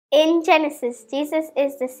In Genesis, Jesus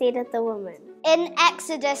is the seed of the woman. In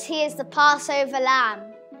Exodus, he is the Passover lamb.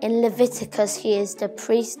 In Leviticus, he is the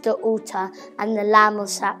priest, the altar, and the lamb of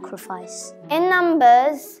sacrifice. In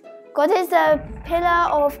Numbers, God is a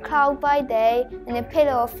pillar of cloud by day and a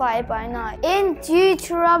pillar of fire by night. In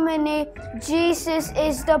Deuteronomy, Jesus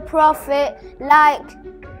is the prophet like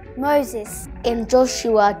Moses. In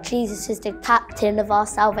Joshua, Jesus is the captain of our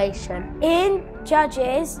salvation. In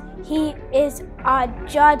Judges, he is our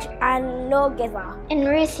judge and lawgiver. In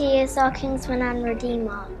Ruth, he is our kinsman and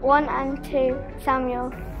redeemer. 1 and 2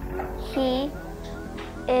 Samuel, he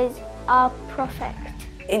is our prophet.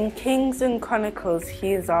 In Kings and Chronicles,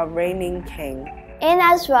 he is our reigning king. In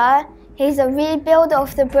Ezra, he is a rebuilder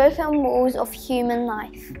of the broken walls of human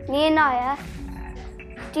life. Nehemiah,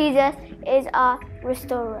 Jesus is our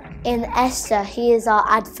restorer. In Esther, he is our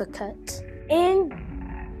advocate.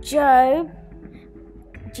 In Job,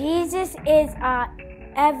 Jesus is our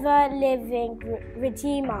ever-living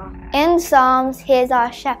Redeemer. In Psalms, he is our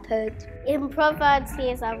shepherd. In Proverbs,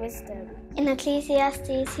 he is our wisdom. In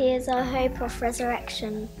Ecclesiastes, he is our hope of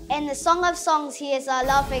resurrection. In the Song of Songs, he is our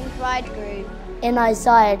loving bridegroom. In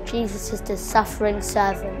Isaiah, Jesus is the suffering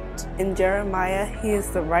servant. In Jeremiah, he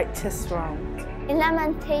is the righteous wronged. In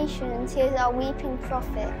Lamentations, he is our weeping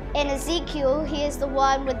prophet. In Ezekiel, he is the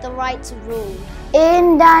one with the right to rule.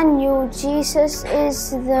 In Daniel, Jesus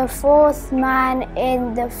is the fourth man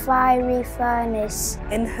in the fiery furnace.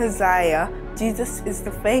 In Hosea, Jesus is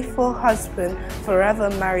the faithful husband forever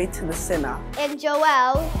married to the sinner. In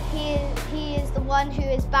Joel, he is the one who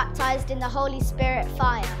is baptized in the Holy Spirit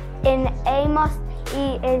fire. In Amos,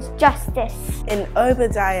 he is justice. In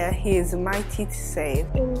Obadiah, he is mighty to save.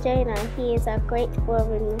 In Jonah, he is a great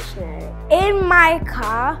world missionary. In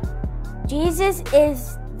Micah, Jesus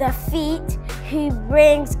is the feet who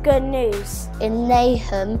brings good news. In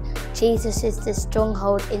Nahum, Jesus is the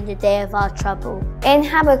stronghold in the day of our trouble. In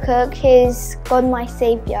Habakkuk, he is God my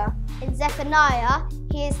Saviour. In Zephaniah,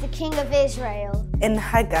 he is the King of Israel. In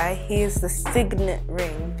Haggai, he is the signet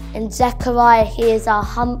ring. In Zechariah, he is our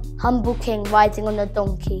humble king riding on a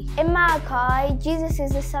donkey. In Malachi, Jesus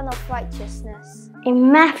is the Son of Righteousness.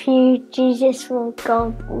 In Matthew, Jesus will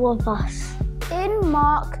go with us. In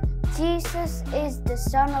Mark, Jesus is the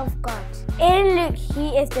Son of God. In Luke,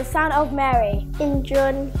 he is the Son of Mary. In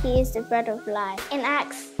John, he is the bread of life. In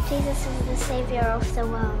Acts, Jesus is the Saviour of the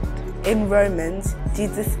world. In Romans,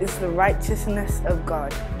 Jesus is the righteousness of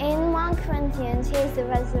God. In 1 Corinthians, he is the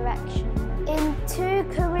resurrection. In 2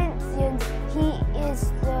 Corinthians, he is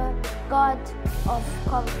the God of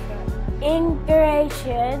comfort. In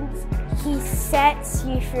Galatians, he sets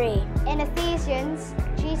you free. In Ephesians,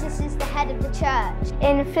 Jesus is the head of the church.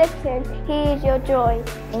 In Philippians, he is your joy.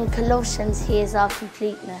 In Colossians, he is our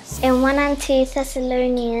completeness. In 1 and 2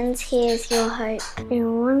 Thessalonians, he is your hope.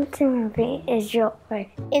 In 1 Timothy is your hope.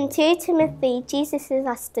 In 2 Timothy, Jesus is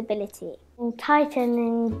our stability. In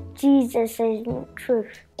Titan, Jesus is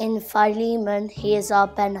truth. In Philemon, he is our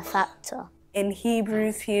benefactor. In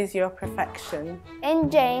Hebrews, he is your perfection. In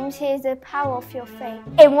James, he is the power of your faith.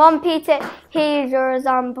 In 1 Peter, he is your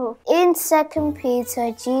example. In 2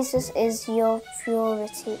 Peter, Jesus is your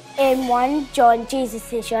purity. In 1 John,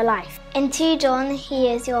 Jesus is your life. In 2 John, he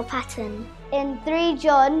is your pattern. In 3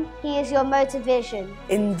 John, he is your motivation.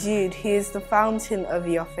 In Jude, he is the fountain of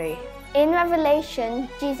your faith. In Revelation,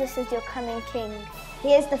 Jesus is your coming King.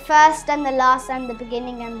 He is the first and the last and the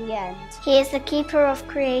beginning and the end. He is the keeper of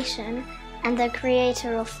creation and the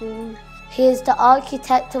creator of all. He is the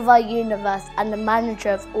architect of our universe and the manager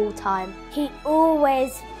of all time. He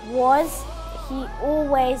always was, he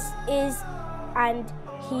always is, and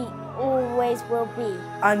he always will be.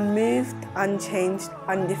 Unmoved, unchanged,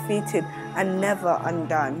 undefeated, and never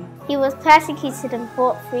undone. He was persecuted and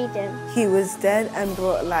brought freedom. He was dead and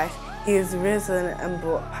brought life. He is risen and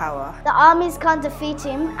brought power. The armies can't defeat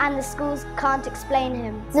him and the schools can't explain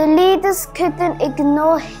him. The leaders couldn't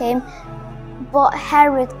ignore him, but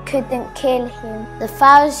Herod couldn't kill him. The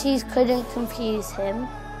Pharisees couldn't confuse him.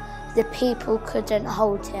 The people couldn't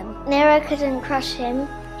hold him. Nero couldn't crush him.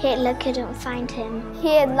 Hitler couldn't find him.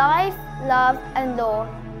 He had life, love, and law.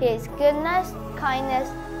 He is goodness, kindness,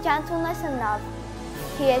 gentleness, and love.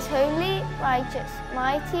 He is holy, righteous,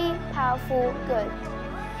 mighty, powerful, good.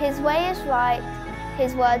 His way is right,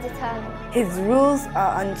 his word eternal. His rules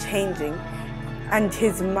are unchanging, and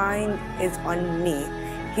his mind is on me.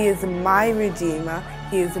 He is my Redeemer,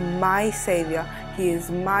 he is my Saviour, he is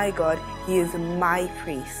my God, he is my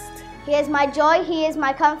priest. He is my joy, he is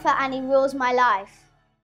my comfort, and he rules my life.